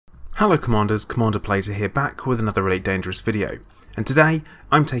Hello Commanders, Commander Plater here, back with another Elite Dangerous video, and today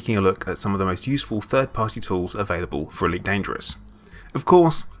I'm taking a look at some of the most useful third-party tools available for Elite Dangerous. Of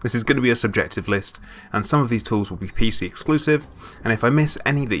course, this is going to be a subjective list, and some of these tools will be PC exclusive, and if I miss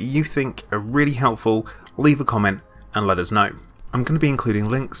any that you think are really helpful, leave a comment and let us know. I'm going to be including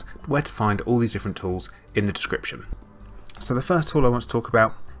links to where to find all these different tools in the description. So the first tool I want to talk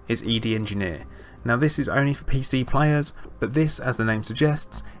about is ED Engineer. Now this is only for PC players, but this, as the name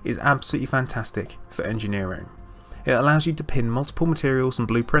suggests, is absolutely fantastic for engineering. It allows you to pin multiple materials and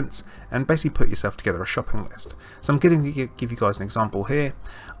blueprints and basically put yourself together a shopping list. So I'm going to give you guys an example here.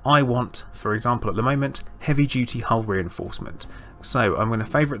 I want, for example at the moment, heavy duty hull reinforcement. So I'm going to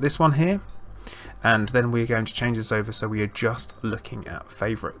favourite this one here, and then we're going to change this over so we are just looking at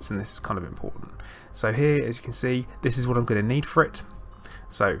favourites, and this is kind of important. So here, as you can see, this is what I'm going to need for it.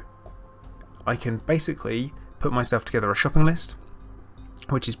 So I can basically put myself together a shopping list,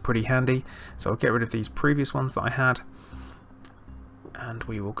 which is pretty handy. So I'll get rid of these previous ones that I had, and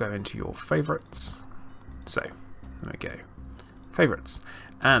we will go into your favourites. So there we go, favourites,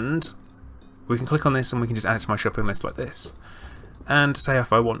 and we can click on this and we can just add it to my shopping list like this. And say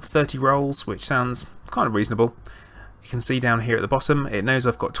if I want 30 rolls, which sounds kind of reasonable, you can see down here at the bottom it knows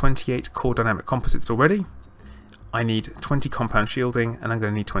I've got 28 core dynamic composites already. I need 20 compound shielding, and I'm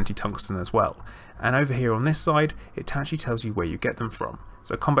going to need 20 tungsten as well. And over here on this side, it actually tells you where you get them from.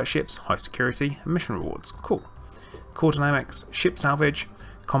 So combat ships, high security, and mission rewards. Cool. Core dynamics, ship salvage,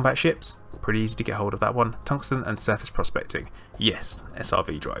 combat ships, pretty easy to get hold of that one. Tungsten and surface prospecting. Yes,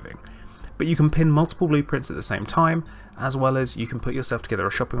 SRV driving. But you can pin multiple blueprints at the same time, as well as you can put yourself together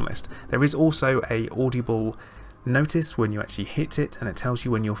a shopping list. There is also a audible notice when you actually hit it, and it tells you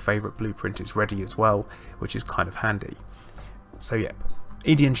when your favourite blueprint is ready as well, which is kind of handy. So yeah,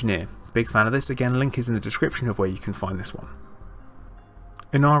 ED Engineer, big fan of this. Again, link is in the description of where you can find this one.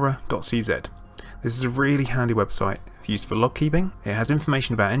 Inara.cz. This is a really handy website used for log keeping. It has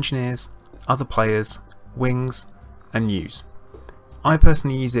information about engineers, other players, wings, and news. I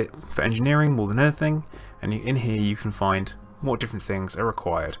personally use it for engineering more than anything, and in here you can find what different things are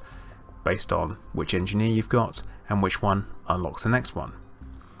required based on which engineer you've got and which one unlocks the next one.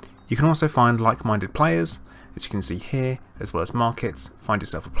 You can also find like-minded players, as you can see here, as well as markets. Find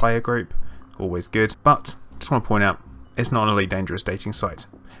yourself a player group, always good. But just want to point out, it's not an Elite Dangerous dating site,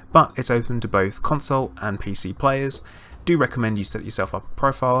 but it's open to both console and PC players. Do recommend you set yourself up a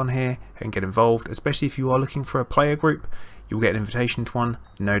profile on here and get involved, especially if you are looking for a player group. You'll get an invitation to one,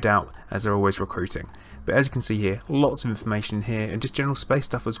 no doubt, as they're always recruiting. But as you can see here, lots of information in here, and just general space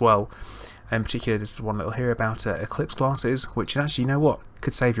stuff as well. In particular, this is one little here about eclipse glasses, which actually, you know what,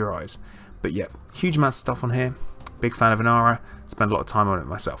 could save your eyes. But yeah, huge amounts of stuff on here. Big fan of Inara, spend a lot of time on it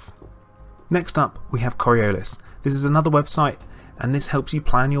myself. Next up, we have Coriolis. This is another website, and this helps you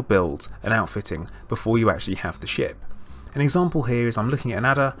plan your builds and outfitting before you actually have the ship. An example here is I'm looking at an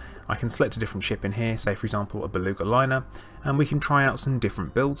adder. I can select a different ship in here, say for example a beluga liner, and we can try out some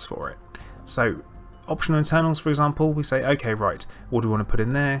different builds for it. So optional internals, for example, we say okay, right, what do we want to put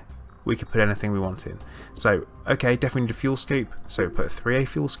in there? We could put anything we want in. So okay, definitely need a fuel scoop, so put a 3A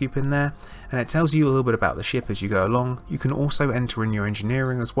fuel scoop in there, and it tells you a little bit about the ship as you go along. You can also enter in your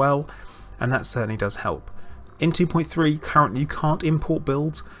engineering as well, and that certainly does help. In 2.3 currently you can't import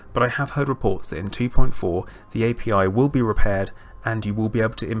builds, but I have heard reports that in 2.4 the API will be repaired and you will be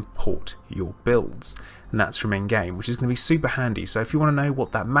able to import your builds, and that's from in-game, which is going to be super handy. So if you want to know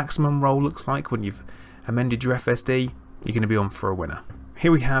what that maximum roll looks like when you've amended your FSD, you're going to be on for a winner.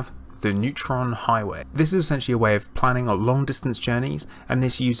 Here we have the Neutron Highway. This is essentially a way of planning long distance journeys, and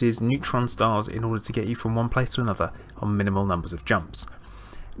this uses neutron stars in order to get you from one place to another on minimal numbers of jumps.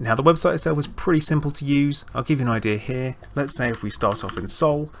 Now the website itself is pretty simple to use. I'll give you an idea here. Let's say if we start off in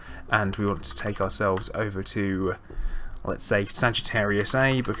Sol and we want to take ourselves over to, let's say, Sagittarius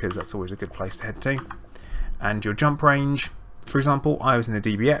A, because that's always a good place to head to. And your jump range, for example, I was in a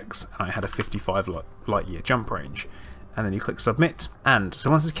DBX and I had a 55 light year jump range. And then you click submit, and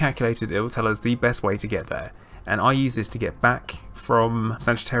so once it's calculated it will tell us the best way to get there. And I use this to get back from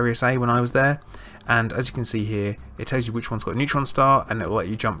Sagittarius A when I was there, and as you can see here it tells you which one's got a neutron star, and it will let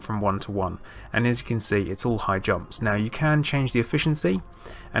you jump from 1 to 1, and as you can see it's all high jumps. Now you can change the efficiency,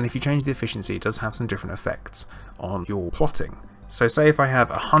 and if you change the efficiency it does have some different effects on your plotting. So say if I have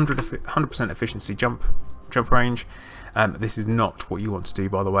 100% efficiency jump range, this is not what you want to do,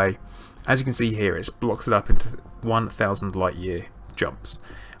 by the way. As you can see here, it blocks it up into 1000 light year jumps,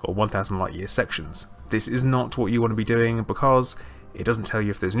 or 1000 light year sections. This is not what you want to be doing because it doesn't tell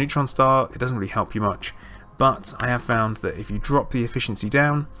you if there's a neutron star. It doesn't really help you much, but I have found that if you drop the efficiency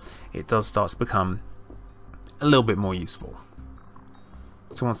down, it does start to become a little bit more useful.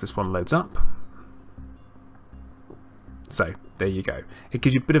 So once this one loads up, so there you go. It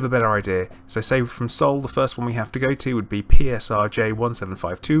gives you a bit of a better idea. So say from Seoul, the first one we have to go to would be PSRJ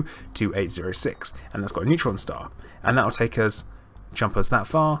 1752 to 806, and that's got a neutron star, and that will take us, jump us that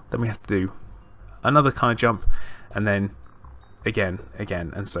far. Then we have to do another kind of jump, and then again,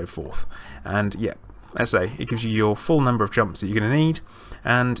 and so forth. And yeah, as I say, it gives you your full number of jumps that you're going to need,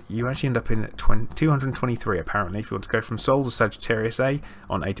 and you actually end up in 223 apparently if you want to go from Seoul to Sagittarius A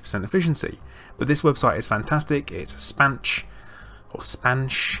on 80% efficiency. But this website is fantastic. It's spanch.co.uk,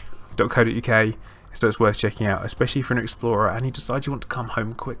 so it's worth checking out, especially for an explorer and you decide you want to come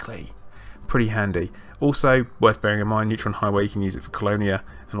home quickly. Pretty handy. Also, worth bearing in mind, Neutron Highway, you can use it for Colonia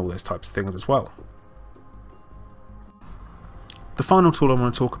and all those types of things as well. The final tool I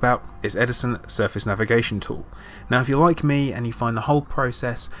want to talk about is Edison Surface Navigation Tool. Now if you're like me and you find the whole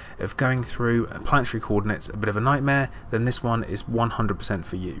process of going through planetary coordinates a bit of a nightmare, then this one is 100%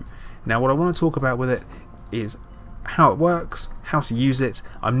 for you. Now what I want to talk about with it is how it works, how to use it.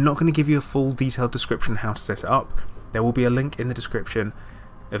 I'm not going to give you a full detailed description how to set it up. There will be a link in the description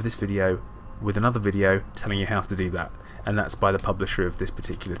of this video with another video telling you how to do that, and that's by the publisher of this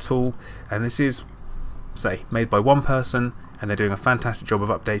particular tool, and this is, say, made by one person, and they're doing a fantastic job of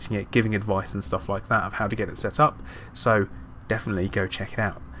updating it, giving advice and stuff like that of how to get it set up, so definitely go check it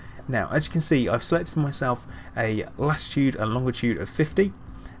out. Now as you can see, I've selected myself a latitude and longitude of 50,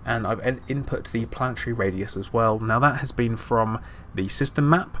 and I've input the planetary radius as well. Now that has been from the system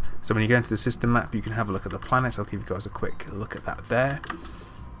map, so when you go into the system map you can have a look at the planet. I'll give you guys a quick look at that there.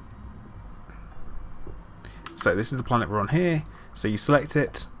 So this is the planet we're on here, so you select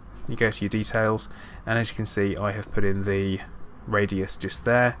it, you go to your details, and as you can see I have put in the radius just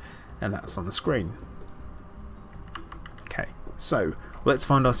there, and that's on the screen. Okay, so let's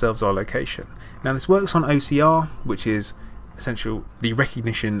find ourselves our location. Now this works on OCR, which is essential the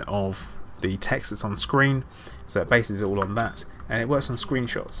recognition of the text that's on screen, so it bases it all on that, and it works on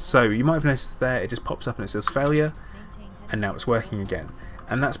screenshots. So you might have noticed there it just pops up and it says failure, and now it's working again,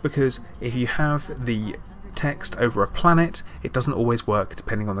 and that's because if you have the text over a planet, it doesn't always work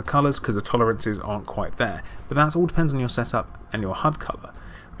depending on the colours because the tolerances aren't quite there, but that all depends on your setup and your HUD colour.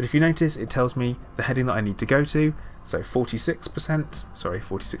 But if you notice, it tells me the heading that I need to go to, so 46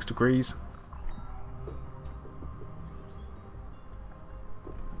 degrees.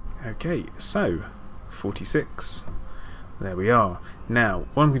 Okay, so 46, there we are. Now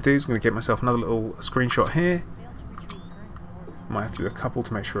what I'm going to do is I'm going to get myself another little screenshot here. Might have to do a couple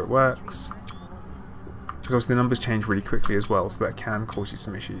to make sure it works, because obviously the numbers change really quickly as well, so that can cause you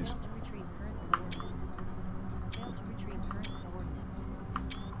some issues.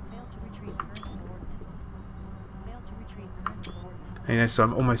 And you know, so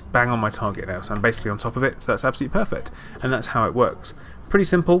I'm almost bang on my target now, so I'm basically on top of it, so that's absolutely perfect. And that's how it works. Pretty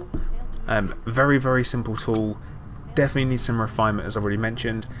simple, very, very simple tool. Definitely needs some refinement, as I've already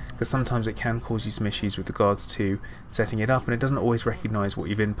mentioned, because sometimes it can cause you some issues with regards to setting it up, and it doesn't always recognise what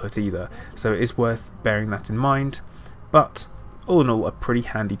you've input either, so it is worth bearing that in mind. But all in all, a pretty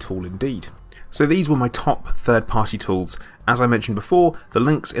handy tool indeed. So these were my top third-party tools. As I mentioned before, the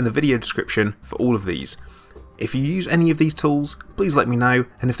links in the video description for all of these. If you use any of these tools, please let me know,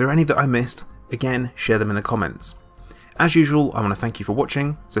 and if there are any that I missed, again, share them in the comments. As usual, I want to thank you for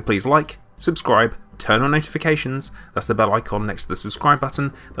watching, so please like, subscribe, turn on notifications, that's the bell icon next to the subscribe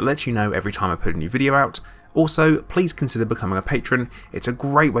button that lets you know every time I put a new video out. Also, please consider becoming a patron. It's a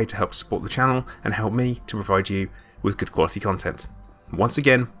great way to help support the channel and help me to provide you with good quality content. Once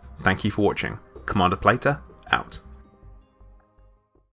again, thank you for watching. Commander Plater, out.